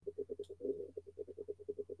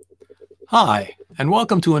Hi, and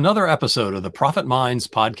welcome to another episode of the Profit Minds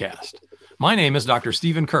podcast. My name is Dr.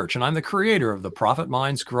 Stephen Kirch, and I'm the creator of the Profit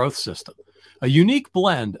Minds Growth System, a unique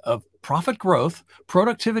blend of profit growth,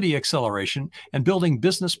 productivity acceleration, and building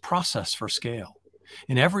business process for scale.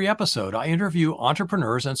 In every episode, I interview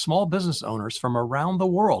entrepreneurs and small business owners from around the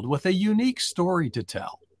world with a unique story to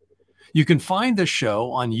tell. You can find this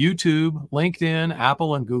show on YouTube, LinkedIn,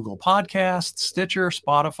 Apple and Google Podcasts, Stitcher,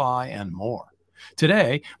 Spotify, and more.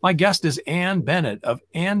 Today, my guest is Ann Bennett of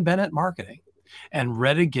Ann Bennett Marketing and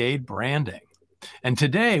Renegade Branding. And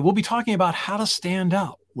today, we'll be talking about how to stand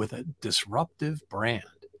out with a disruptive brand.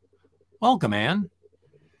 Welcome, Ann.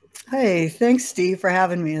 Hey, thanks, Steve, for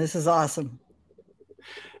having me. This is awesome.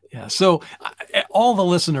 Yeah, so all the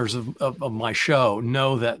listeners of my show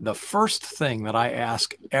know that the first thing that I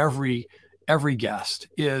ask every guest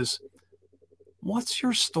is, what's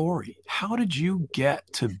your story? How did you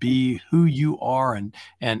get to be who you are and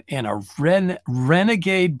a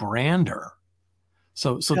renegade brander?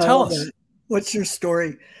 So tell us. What's your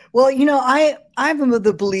story? Well, I'm of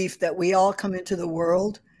the belief that we all come into the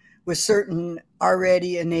world with certain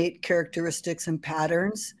already innate characteristics and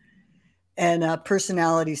patterns and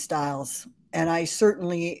personality styles. And I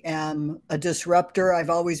certainly am a disruptor. I've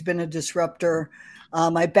always been a disruptor.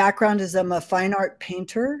 My background is I'm a fine art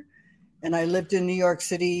painter. And I lived in New York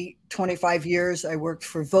City 25 years. I worked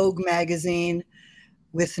for Vogue magazine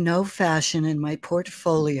with no fashion in my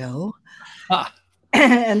portfolio.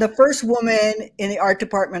 And the first woman in the art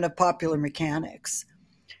department of Popular Mechanics.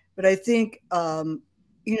 But I think,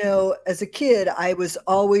 as a kid, I was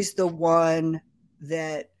always the one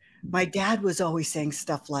that my dad was always saying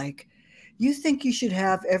stuff like, you think you should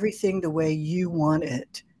have everything the way you want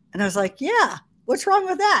it. And I was like, yeah, what's wrong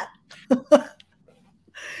with that?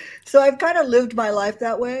 So I've kind of lived my life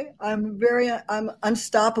that way. I'm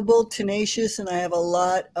unstoppable, tenacious, and I have a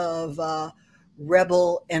lot of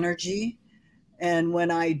rebel energy. And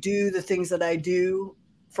when I do the things that I do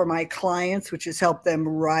for my clients, which is help them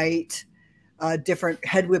write different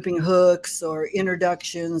head whipping hooks or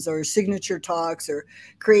introductions or signature talks or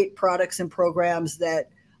create products and programs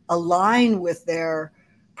that align with their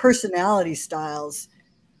personality styles,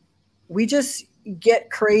 we just get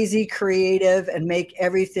crazy creative and make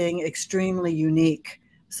everything extremely unique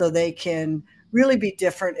so they can really be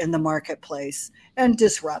different in the marketplace and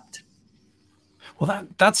disrupt. Well,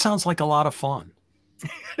 that sounds like a lot of fun.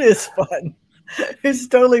 It is fun. It's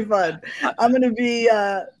totally fun. I'm going to be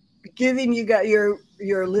giving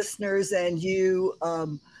your listeners and you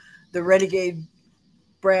the Renegade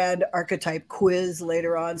brand archetype quiz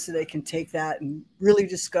later on so they can take that and really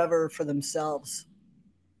discover for themselves.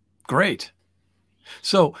 Great.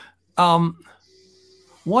 So,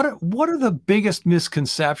 what are the biggest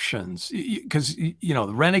misconceptions? Because the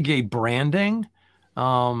renegade branding.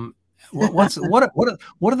 What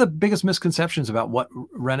are the biggest misconceptions about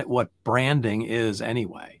what branding is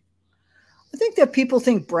anyway? I think that people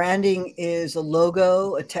think branding is a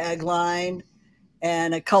logo, a tagline,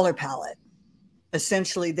 and a color palette.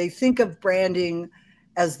 Essentially, they think of branding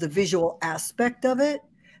as the visual aspect of it.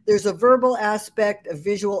 There's a verbal aspect, a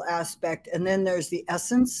visual aspect, and then there's the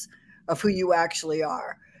essence of who you actually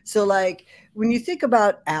are. So like when you think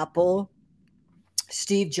about Apple,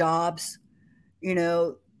 Steve Jobs,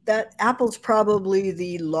 that Apple's probably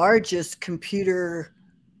the largest computer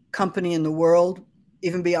company in the world,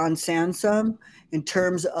 even beyond Samsung, in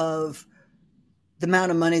terms of the amount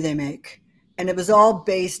of money they make. And it was all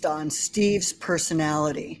based on Steve's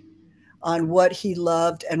personality, on what he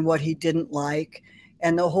loved and what he didn't like.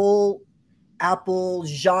 And the whole Apple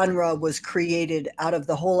genre was created out of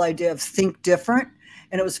the whole idea of think different.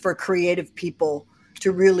 And it was for creative people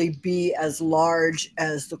to really be as large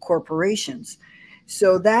as the corporations.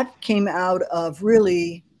 So that came out of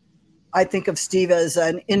really, I think of Steve as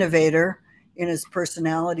an innovator in his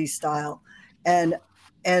personality style. And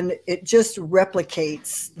it just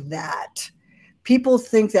replicates that. People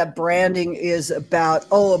think that branding is about,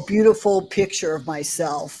 a beautiful picture of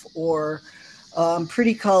myself or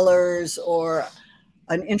pretty colors or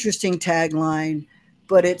an interesting tagline,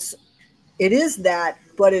 but it is that,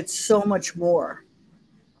 but it's so much more.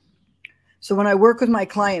 So when I work with my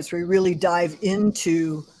clients, we really dive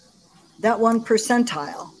into that 1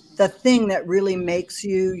 percentile, the thing that really makes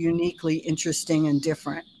you uniquely interesting and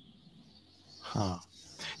different.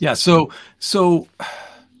 Yeah. So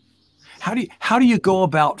how do you go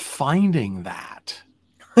about finding that?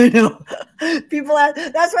 I know people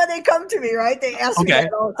that's why they come to me, right? They ask me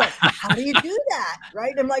that all the time. How do you do that?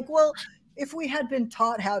 Right. I'm like, well, if we had been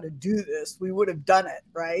taught how to do this, we would have done it.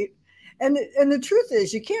 Right. And the truth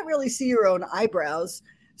is you can't really see your own eyebrows.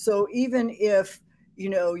 So even if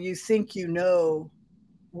you think you know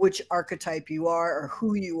which archetype you are or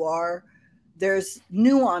who you are. There's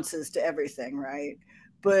nuances to everything, right?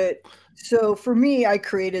 But so for me, I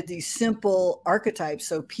created these simple archetypes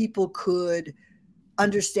so people could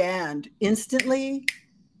understand instantly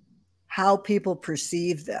how people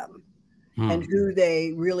perceive them and who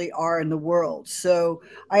they really are in the world. So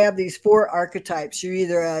I have these 4 archetypes. You're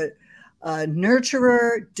either a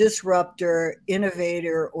nurturer, disruptor,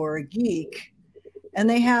 innovator, or a geek, and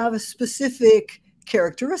they have specific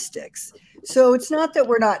characteristics. So it's not that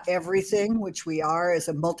we're not everything, which we are as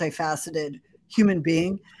a multifaceted human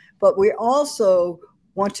being, but we also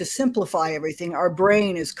want to simplify everything. Our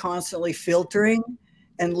brain is constantly filtering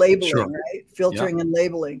and labeling, right? Filtering and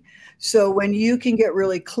labeling. So when you can get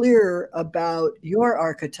really clear about your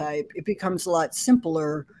archetype, it becomes a lot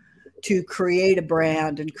simpler to create a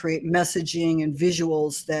brand and create messaging and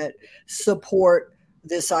visuals that support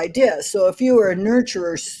this idea. So if you were a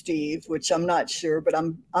nurturer, Steve, which I'm not sure, but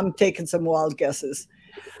I'm taking some wild guesses.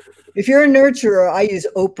 If you're a nurturer, I use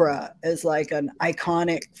Oprah as like an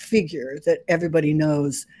iconic figure that everybody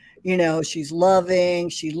knows. She's loving,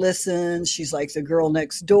 she listens, she's like the girl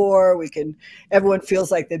next door. Everyone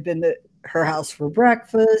feels like they've been to her house for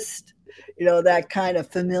breakfast, that kind of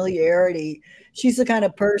familiarity. She's the kind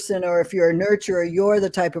of person, or if you're a nurturer, you're the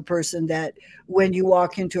type of person that when you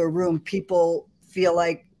walk into a room, people feel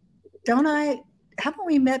like, haven't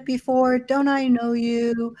we met before? Don't I know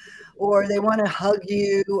you? Or they want to hug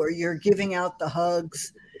you, or you're giving out the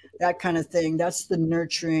hugs, that kind of thing. That's the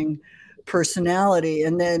nurturing personality.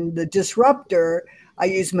 And then the disruptor, I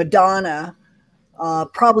use Madonna,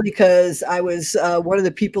 probably because I was one of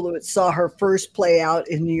the people who saw her first play out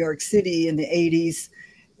in New York City in the 80s.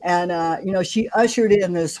 And, she ushered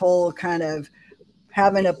in this whole kind of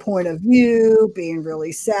having a point of view, being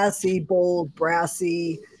really sassy, bold,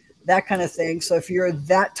 brassy, that kind of thing. So if you're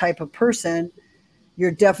that type of person,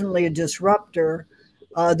 you're definitely a disruptor.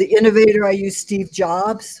 The innovator, I use Steve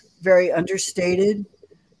Jobs, very understated,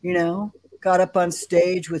 got up on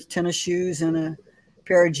stage with tennis shoes and a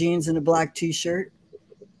pair of jeans and a black t-shirt.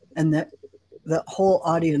 And the whole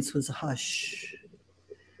audience was hush.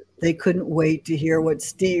 They couldn't wait to hear what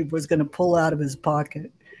Steve was going to pull out of his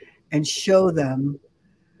pocket and show them.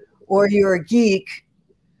 Or you're a geek,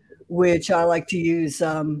 which I like to use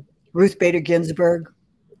Ruth Bader Ginsburg,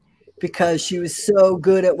 because she was so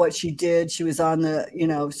good at what she did. She was on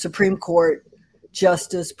the Supreme Court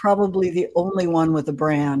justice, probably the only one with a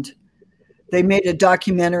brand. They made a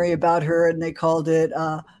documentary about her and they called it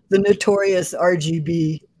The Notorious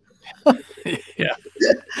RGB. Yeah.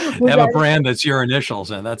 Have a brand that's your initials,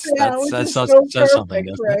 and that says something, doesn't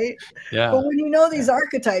right? it? Yeah. But when you know these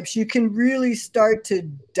archetypes, you can really start to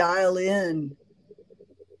dial in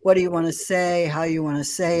what do you want to say, how you want to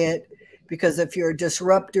say it. Because if you're a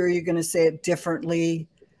disruptor, you're going to say it differently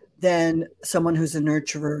than someone who's a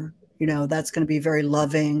nurturer. That's going to be very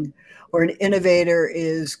loving. Or an innovator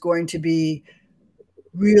is going to be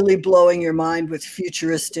really blowing your mind with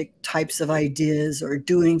futuristic types of ideas or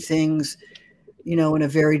doing things, in a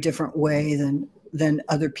very different way than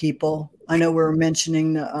other people. I know we're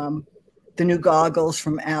mentioning the new goggles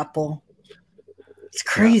from Apple. It's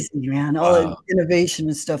crazy, man. All the innovation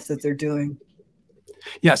and stuff that they're doing.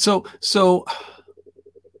 Yeah. So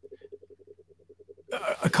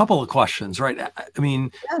a couple of questions, right? I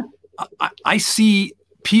mean, I see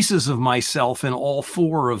pieces of myself in all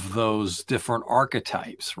 4 of those different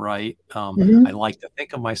archetypes, right? I like to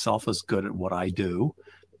think of myself as good at what I do,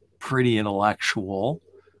 pretty intellectual.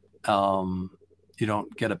 You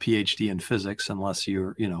don't get a PhD in physics unless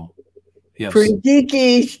you're, pretty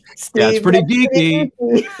geeky, Steve. Yeah, it's pretty geeky,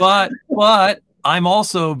 but I'm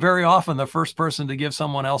also very often the first person to give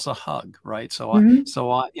someone else a hug, right? So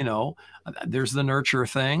I, there's the nurture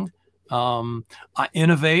thing. I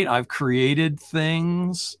innovate. I've created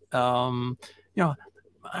things. I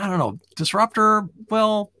don't know, disruptor.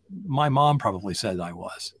 Well, my mom probably said I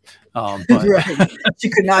was, but right. She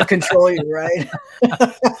could not control you, right?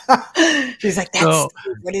 She's like,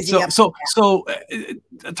 what is he up to? So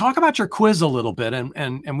talk about your quiz a little bit,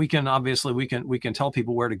 and we can obviously we can tell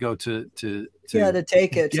people where to go to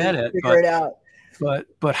take it, get to it, figure it out.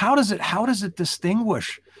 But how does it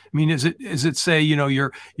distinguish? I mean, is it say,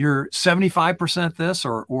 you're 75% this,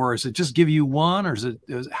 or is it just give you one, or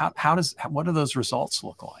what do those results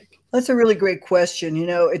look like? That's a really great question.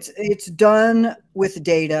 It's done with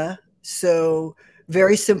data. So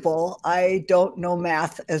Very simple. I don't know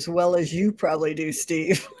math as well as you probably do,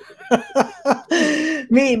 Steve.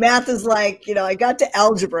 Math is like, I got to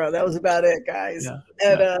algebra. That was about it, guys. Yeah.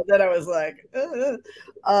 And then I was like,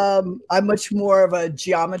 I'm much more of a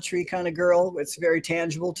geometry kind of girl. It's very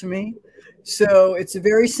tangible to me. So it's a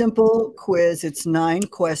very simple quiz. It's 9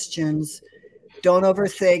 questions. Don't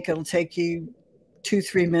overthink. It'll take you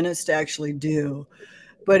 2-3 minutes to actually do.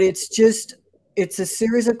 But it's a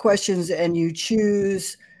series of questions, and you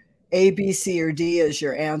choose A, B, C, or D as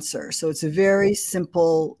your answer. So it's a very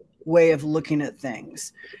simple way of looking at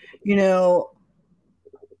things.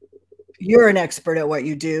 You're an expert at what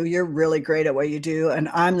you do. You're really great at what you do. And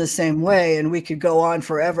I'm the same way. And we could go on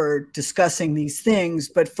forever discussing these things.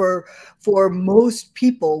 But for most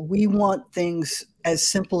people, we want things as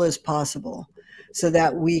simple as possible so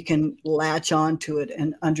that we can latch onto it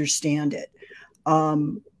and understand it.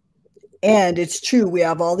 And it's true. We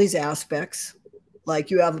have all these aspects.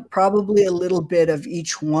 Like, you have probably a little bit of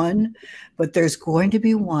each one, but there's going to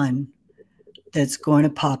be one that's going to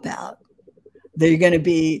pop out. They're going to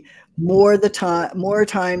be more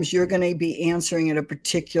times you're going to be answering in a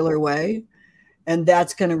particular way, and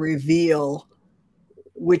that's going to reveal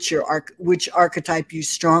which archetype you're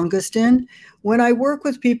strongest in. When I work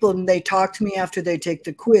with people and they talk to me after they take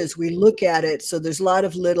the quiz, we look at it. So there's a lot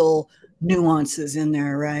of little nuances in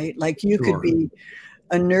there, right? Like, you could be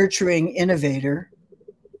a nurturing innovator.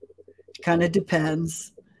 Kind of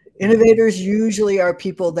depends. Innovators usually are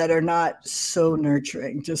people that are not so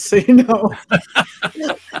nurturing, just so you know.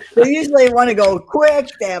 They usually want to go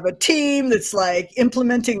quick. They have a team that's like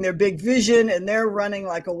implementing their big vision, and they're running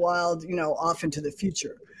like a wild, off into the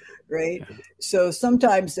future, right? Yeah. So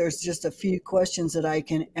sometimes there's just a few questions that I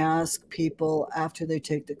can ask people after they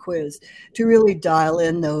take the quiz to really dial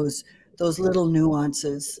in those little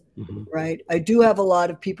nuances, right? I do have a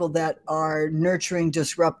lot of people that are nurturing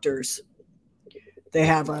disruptors. They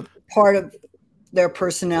have a part of their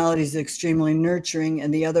personality is extremely nurturing,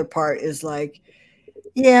 and the other part is like,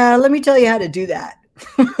 yeah, let me tell you how to do that.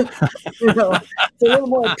 It's a little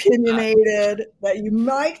more opinionated, that you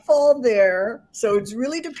might fall there. So it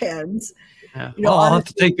really depends. Yeah. Well, I'll have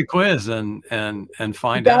to take the quiz and find out.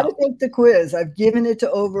 You got to take the quiz. I've given it to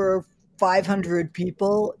over 500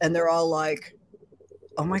 people, and they're all like,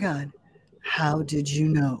 oh my God, how did you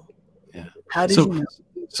know? Yeah. How did you know?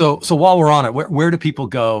 So while we're on it, where do people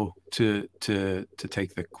go to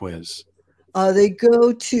take the quiz? They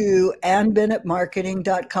go to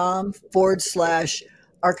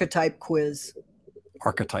annbennettmarketing.com/archetype quiz.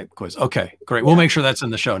 Archetype quiz. Okay, great. Yeah. We'll make sure that's in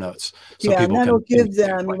the show notes. So people and that'll give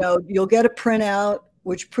them, you'll get a printout,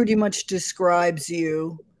 which pretty much describes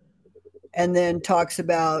you, and then talks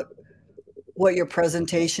about what your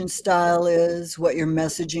presentation style is, what your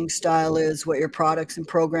messaging style is, what your products and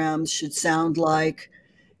programs should sound like,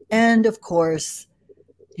 and of course,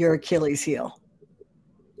 your Achilles heel.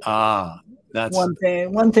 That's one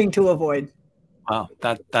thing to avoid. Wow,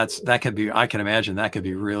 that could be. I can imagine that could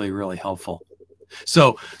be really, really helpful.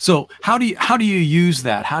 So how do you use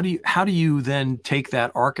that? How do you then take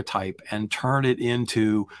that archetype and turn it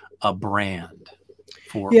into a brand?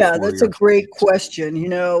 That's a great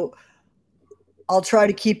question. I'll try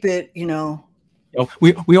to keep it.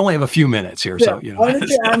 We only have a few minutes here, so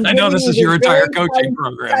I know this is your entire coaching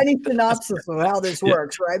program. Tiny synopsis of how this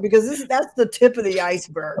works, right? Because that's the tip of the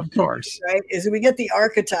iceberg. Of course, right? Is we get the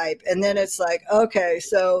archetype, and then it's like, okay,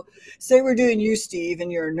 so say we're doing you, Steve,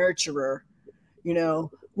 and you're a nurturer.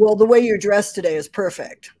 Well, the way you're dressed today is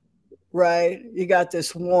perfect, right? You got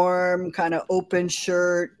this warm kind of open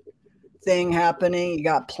shirt thing happening. You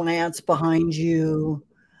got plants behind you.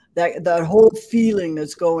 That whole feeling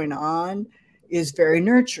that's going on is very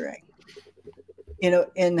nurturing,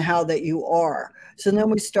 in how that you are. So then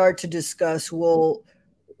we start to discuss, well,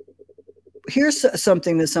 here's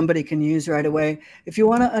something that somebody can use right away. If you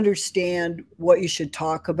want to understand what you should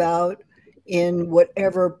talk about in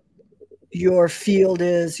whatever your field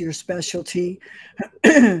is, your specialty,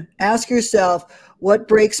 ask yourself, what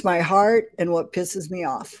breaks my heart and what pisses me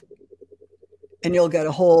off? And you'll get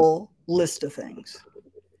a whole list of things.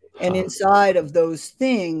 And inside of those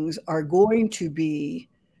things are going to be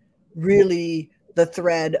really the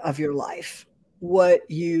thread of your life, what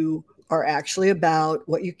you are actually about,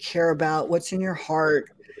 what you care about, what's in your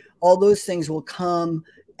heart. All those things will come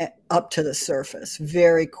up to the surface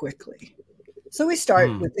very quickly. So we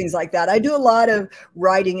start with things like that. I do a lot of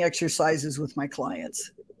writing exercises with my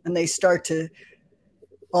clients, and they start to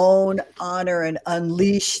own, honor, and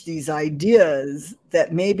unleash these ideas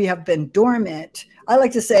that maybe have been dormant. I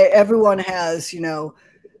like to say everyone has, the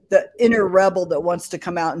inner rebel that wants to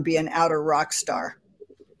come out and be an outer rock star.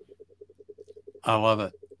 I love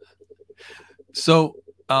it. So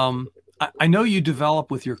I know you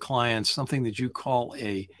develop with your clients something that you call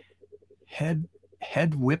a head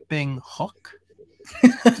whipping hook.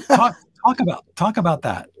 Talk about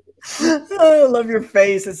that. I love your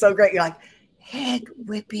face. It's so great. You're like, head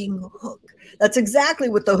whipping hook. That's exactly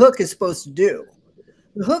what the hook is supposed to do.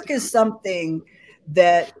 The hook is something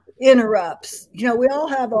that interrupts. We all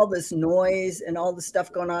have all this noise and all the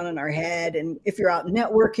stuff going on in our head. And if you're out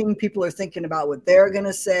networking, people are thinking about what they're going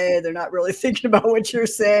to say. They're not really thinking about what you're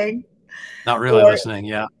saying. Not really listening.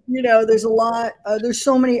 Yeah. There's a lot, there's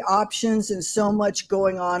so many options and so much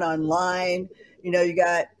going on online. You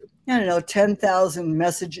got, 10,000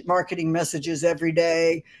 marketing messages every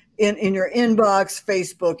day in your inbox,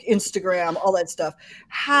 Facebook, Instagram, all that stuff.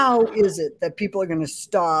 How is it that people are going to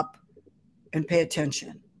stop and pay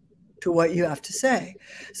attention to what you have to say?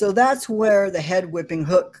 So that's where the head whipping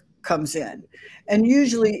hook comes in. And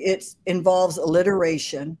usually it involves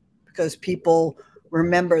alliteration, because people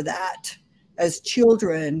remember that as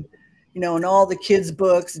children, in all the kids'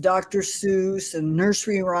 books, Dr. Seuss and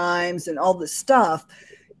nursery rhymes and all this stuff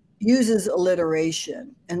uses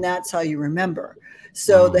alliteration, and that's how you remember.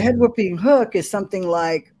 So the head whipping hook is something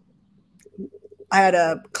like, I had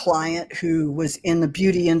a client who was in the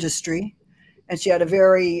beauty industry, and she had a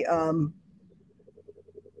very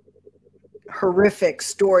horrific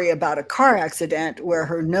story about a car accident where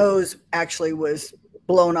her nose actually was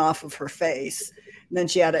blown off of her face. And then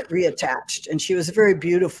she had it reattached, and she was very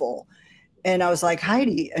beautiful. And I was like,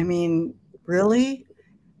 Heidi, I mean, really?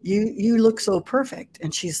 You look so perfect.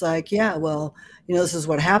 And she's like, yeah, well, this is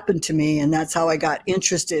what happened to me. And that's how I got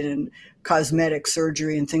interested in cosmetic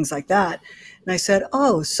surgery and things like that. And I said,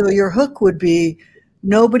 oh, so your hook would be,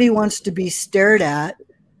 nobody wants to be stared at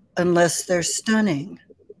unless they're stunning.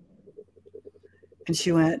 And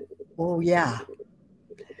she went, oh, yeah.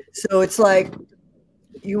 So it's like,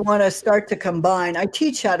 you want to start to combine. I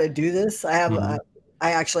teach how to do this. I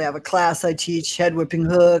actually have a class. I teach head whipping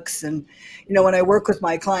hooks. And, when I work with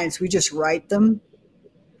my clients, we just write them,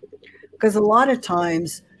 because a lot of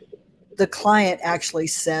times the client actually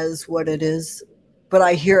says what it is, but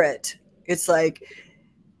I hear it. It's like,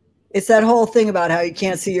 it's that whole thing about how you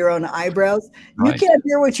can't see your own eyebrows. Right. You can't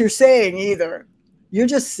hear what you're saying either. You're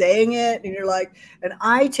just saying it, and you're like, and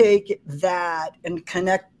I take that and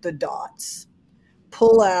connect the dots,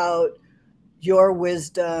 pull out your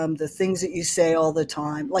wisdom, the things that you say all the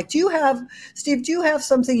time. Like, Steve, do you have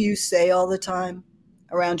something you say all the time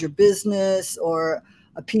around your business, or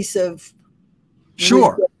a piece of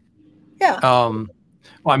Sure wisdom? Yeah.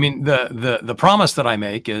 Well, I mean, the promise that I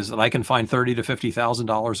make is that I can find $30,000 to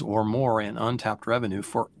 $50,000 or more in untapped revenue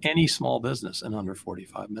for any small business in under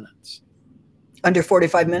 45 minutes. Under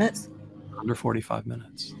 45 minutes? Under 45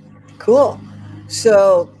 minutes. Cool.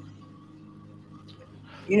 So,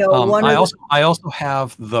 I also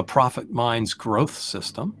have the Profit Minds growth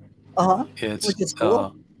system. It's which is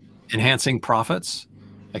cool. Enhancing profits,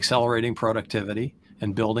 accelerating productivity,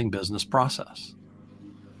 and building business process.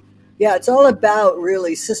 Yeah, it's all about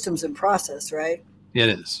really systems and process, right? It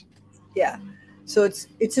is. Yeah. So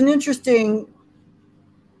it's an interesting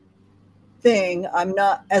thing. I'm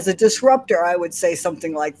not, as a disruptor, I would say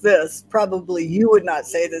something like this. Probably you would not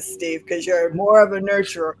say this, Steve, because you're more of a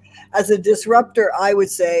nurturer. As a disruptor, I would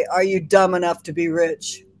say, are you dumb enough to be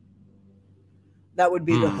rich? That would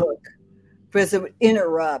be the hook, because it would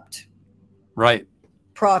interrupt. Right.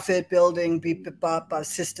 Profit building, beep, beep, bop,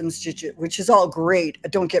 systems, which is all great.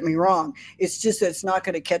 Don't get me wrong. It's just that it's not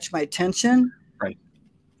going to catch my attention. Right.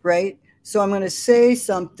 Right. So I'm going to say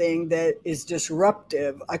something that is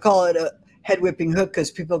disruptive. I call it a head whipping hook,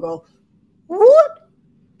 because people go, what?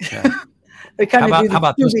 Okay. They kind of do the how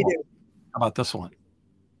about this one? Scooby-Doo. How about this one?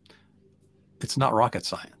 It's not rocket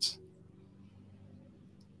science.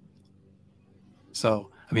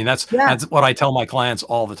 So, I mean, that's what I tell my clients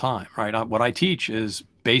all the time, right? What I teach is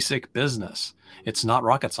basic business. It's not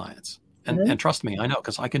rocket science. And trust me, I know,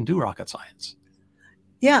 because I can do rocket science.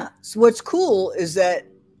 Yeah. So what's cool is that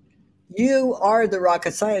you are the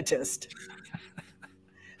rocket scientist.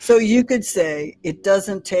 So you could say it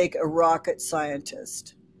doesn't take a rocket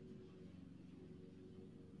scientist.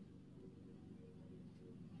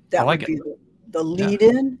 That would be the lead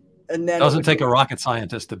in. And then it doesn't take a rocket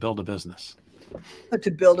scientist to build a business.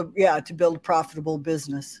 To build a profitable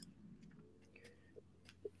business.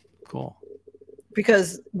 Cool.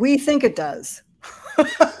 Because we think it does.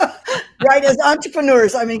 Right? As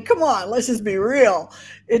entrepreneurs, I mean, come on, let's just be real.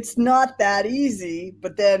 It's not that easy.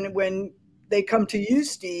 But then when they come to you,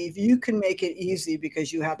 Steve, you can make it easy,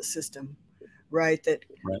 because you have a system, right?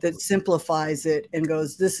 That simplifies it and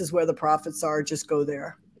goes, this is where the profits are, just go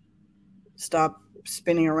there. stop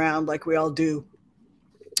spinning around like we all do.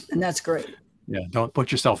 And that's great. Yeah. Don't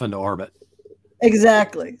put yourself into orbit.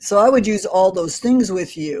 Exactly. So I would use all those things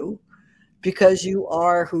with you because you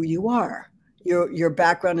are who you are. Your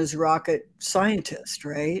background is rocket scientist,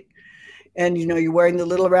 right? And you're wearing the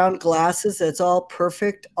little round glasses. That's all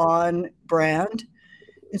perfect on brand.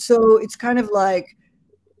 And so it's kind of like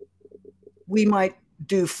we might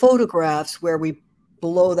do photographs where we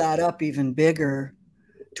blow that up even bigger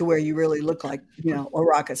to where you really look like, a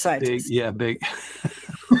rocket scientist. Big, yeah, big.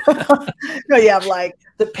 No, you have like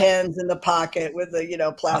the pens in the pocket with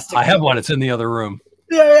the, plastic. I have one. It's in the other room.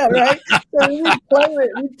 Yeah, right. So we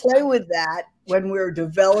play with that when we're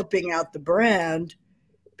developing out the brand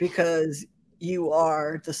because you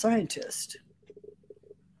are the scientist.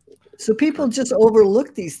 So people just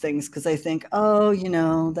overlook these things because they think,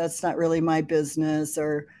 oh, that's not really my business,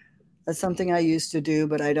 or that's something I used to do,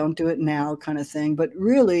 but I don't do it now, kind of thing. But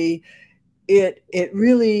really, it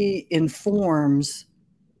really informs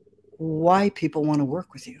why people want to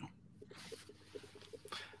work with you.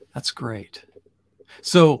 That's great.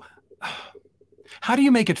 So how do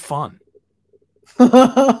you make it fun?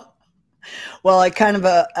 Well, I kind of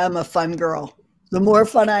am a fun girl. The more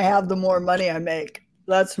fun I have, the more money I make.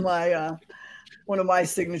 That's my one of my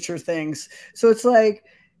signature things. So it's like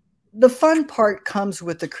the fun part comes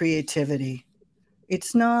with the creativity.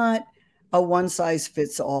 It's not a one size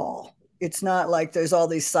fits all. It's not like there's all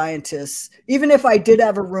these scientists. Even if I did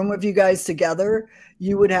have a room of you guys together,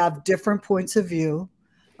 you would have different points of view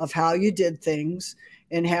of how you did things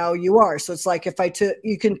and how you are. So it's like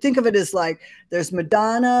you can think of it as like there's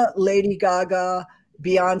Madonna, Lady Gaga,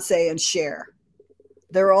 Beyonce, and Cher.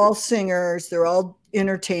 They're all singers. They're all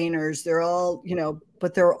entertainers. They're all,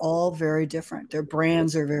 but they're all very different. Their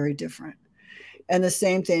brands are very different. And the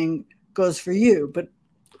same thing goes for you. But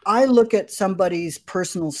I look at somebody's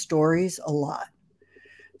personal stories a lot.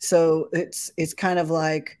 So it's kind of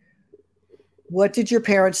like, what did your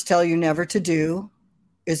parents tell you never to do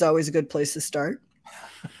is always a good place to start.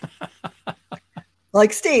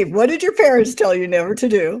 Like, Steve, what did your parents tell you never to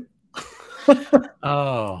do?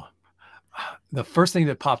 Oh, the first thing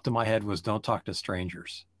that popped in my head was don't talk to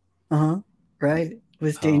strangers. Right. It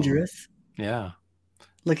was dangerous. Yeah.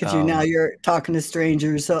 Look at you now. You're talking to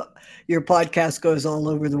strangers. So your podcast goes all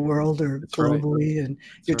over the world or globally, right. And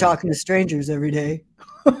you're talking to strangers every day.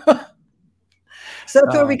 So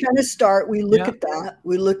that's where we kind of start. We look at that.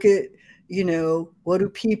 We look at, what do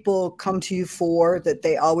people come to you for that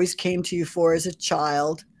they always came to you for as a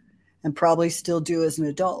child and probably still do as an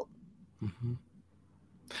adult. Mm-hmm.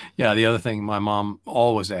 Yeah. The other thing my mom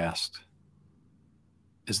always asked,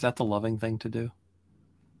 is that the loving thing to do?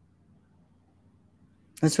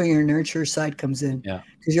 That's where your nurture side comes in. Yeah.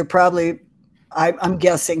 Because you're probably, I'm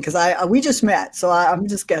guessing, because we just met, so I'm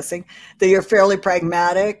just guessing that you're fairly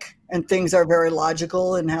pragmatic and things are very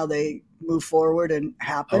logical in how they move forward and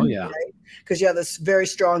happen. Oh, yeah. Right? Because you have this very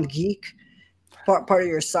strong geek part of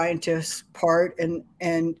your scientist part.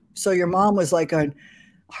 And so your mom was like on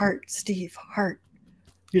heart, Steve, heart,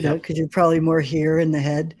 because you're probably more here in the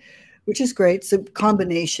head, which is great. It's a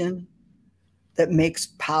combination that makes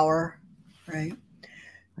power, right?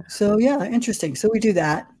 So yeah, interesting. So we do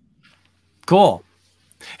that. Cool.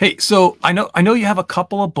 Hey, so I know you have a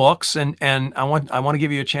couple of books, and I want to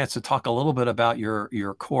give you a chance to talk a little bit about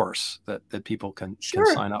your course that people can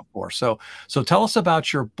sign up for. So tell us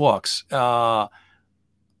about your books. Hot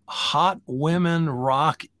Women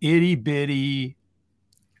Rock Itty Bitty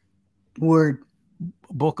Word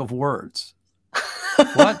Book of Words.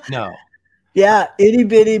 What? No. Yeah, itty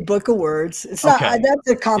bitty book of words. It's not. That's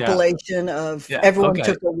a compilation of everyone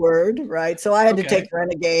took a word, right? So I had to take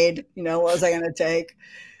Renegade. What was I going to take?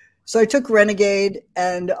 So I took Renegade,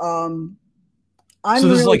 and so this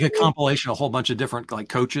is like a compilation, a whole bunch of different like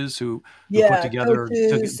coaches who put together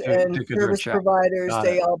coaches and service providers.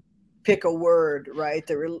 They all pick a word, right?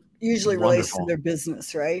 That usually relates to their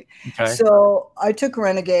business, right? Okay. So I took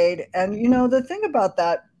Renegade, and the thing about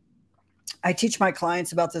that. I teach my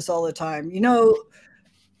clients about this all the time.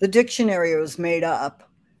 The dictionary was made up,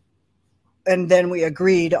 and then we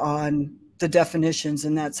agreed on the definitions,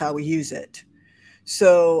 and that's how we use it.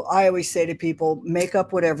 So I always say to people, make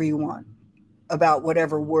up whatever you want about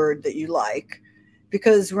whatever word that you like,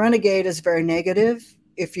 because renegade is very negative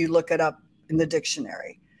if you look it up in the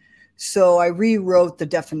dictionary. So I rewrote the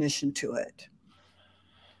definition to it.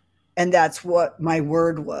 And that's what my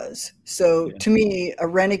word was. So to me, a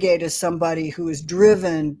renegade is somebody who is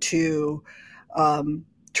driven to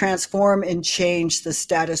transform and change the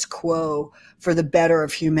status quo for the better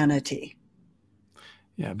of humanity.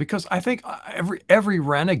 Yeah, because I think every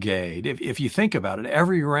renegade, if you think about it,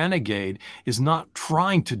 every renegade is not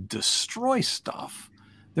trying to destroy stuff.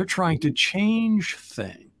 They're trying to change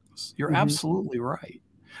things. You're Mm-hmm. absolutely right.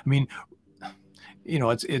 I mean,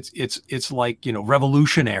 it's like,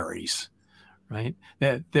 revolutionaries, right?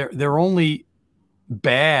 That they're only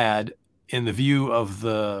bad in the view of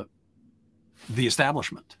the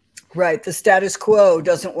establishment. Right. The status quo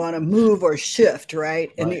doesn't want to move or shift, right?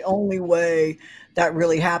 And Right. the only way that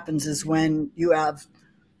really happens is when you have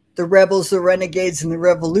the rebels, the renegades, and the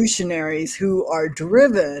revolutionaries who are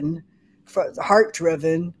driven, heart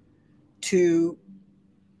driven, to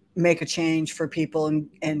make a change for people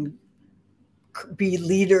and be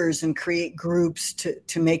leaders and create groups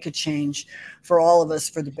to make a change for all of us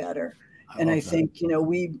for the better. I And I love that. think,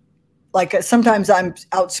 we, like, sometimes I'm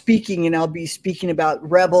out speaking and I'll be speaking about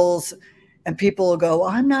rebels, and people will go, well,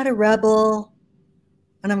 I'm not a rebel.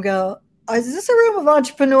 And I'm go, is this a room of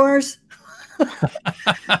entrepreneurs?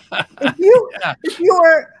 If you Yeah. if you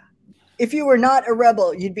were if you were not a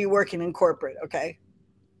rebel, you'd be working in corporate, okay?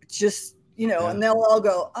 It's just, Yeah. and they'll all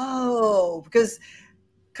go, oh, because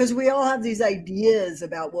we all have these ideas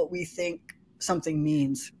about what we think something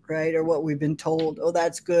means, right? Or what we've been told, oh,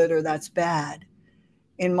 that's good or that's bad.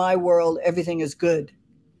 In my world, everything is good.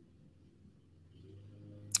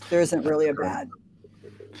 There isn't really a Great. bad.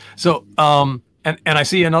 So, and I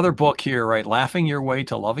see another book here, right? Laughing Your Way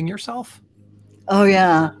to Loving Yourself. Oh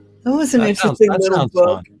yeah, that was an That sounds interesting that little sounds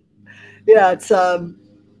book. fun. Yeah, it's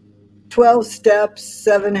 12 steps,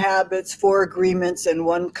 7 habits, 4 agreements, and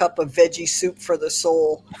 1 cup of veggie soup for the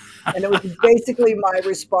soul. And it was basically my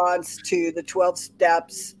response to the 12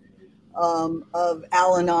 steps of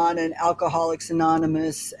Al-Anon and Alcoholics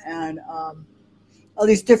Anonymous, and all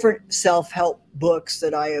these different self-help books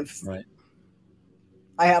that Right.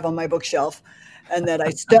 I have on my bookshelf and that I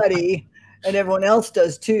study, and everyone else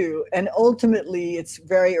does too. And ultimately, it's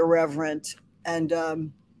very irreverent. And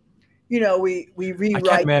we I can't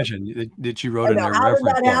rewrite. imagine that you wrote I an know, how did irreverent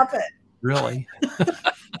that book. happen? Really?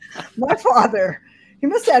 My father, he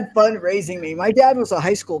must have had fun raising me. My dad was a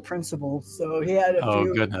high school principal, so he had a Oh,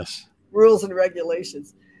 few goodness. rules and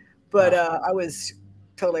regulations. But Ah, I was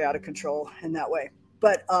totally out of control in that way.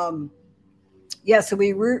 But yeah, so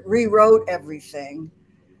we rewrote everything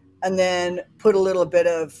and then put a little bit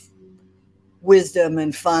of wisdom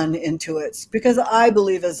and fun into it, because I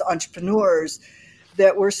believe as entrepreneurs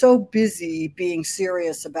that we're so busy being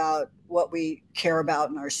serious about what we care about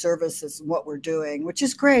in our services and what we're doing, which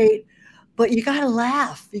is great, but you got to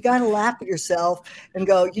laugh. You got to laugh at yourself and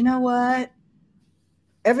go, you know what?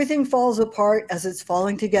 Everything falls apart as it's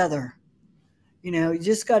falling together. You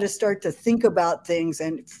just got to start to think about things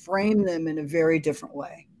and frame them in a very different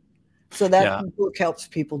way. So that yeah, book helps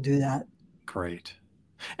people do that. great.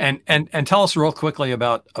 And tell us real quickly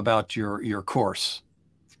about your course.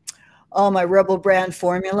 My Rebel Brand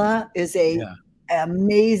Formula is a Yeah,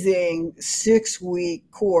 amazing 6-week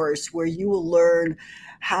course where you will learn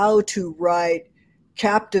how to write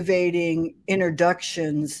captivating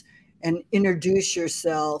introductions and introduce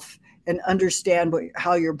yourself and understand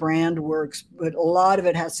how your brand works. But a lot of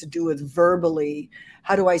it has to do with verbally.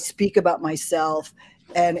 How do I speak about myself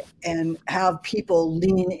and have people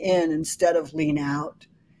lean in instead of lean out?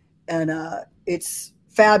 And it's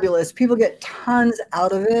fabulous. People get tons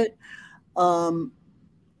out of it. Um,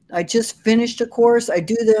 I just finished a course. I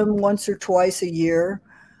do them once or twice a year.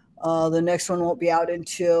 The next one won't be out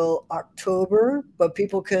until October, but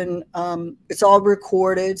people can, it's all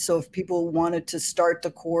recorded. So if people wanted to start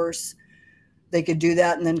the course, they could do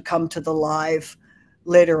that and then come to the live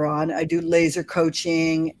later on. I do laser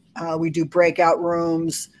coaching. We do breakout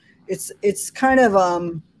rooms. It's kind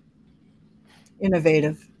of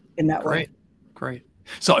innovative in that way. great, great.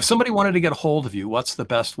 So if somebody wanted to get a hold of you, what's the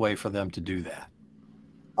best way for them to do that?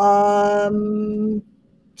 Um,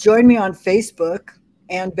 Join me on Facebook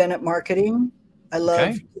and Bennett Marketing. I love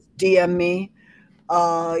Okay, DM me.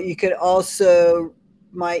 You could also,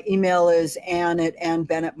 my email is Ann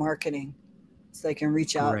Bennett Marketing, so they can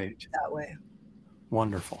reach out great, that way.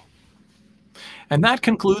 wonderful. And that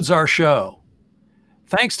concludes our show.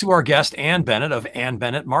 Thanks to our guest, Ann Bennett of Ann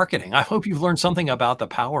Bennett Marketing. I hope you've learned something about the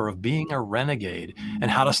power of being a renegade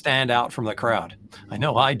and how to stand out from the crowd. I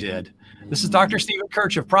know I did. This is Dr. Stephen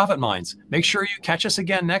Kirch of Profit Minds. Make sure you catch us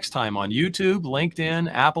again next time on YouTube,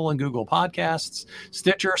 LinkedIn, Apple and Google Podcasts,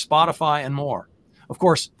 Stitcher, Spotify, and more. Of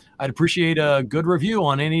course, I'd appreciate a good review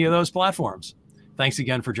on any of those platforms. Thanks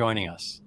again for joining us.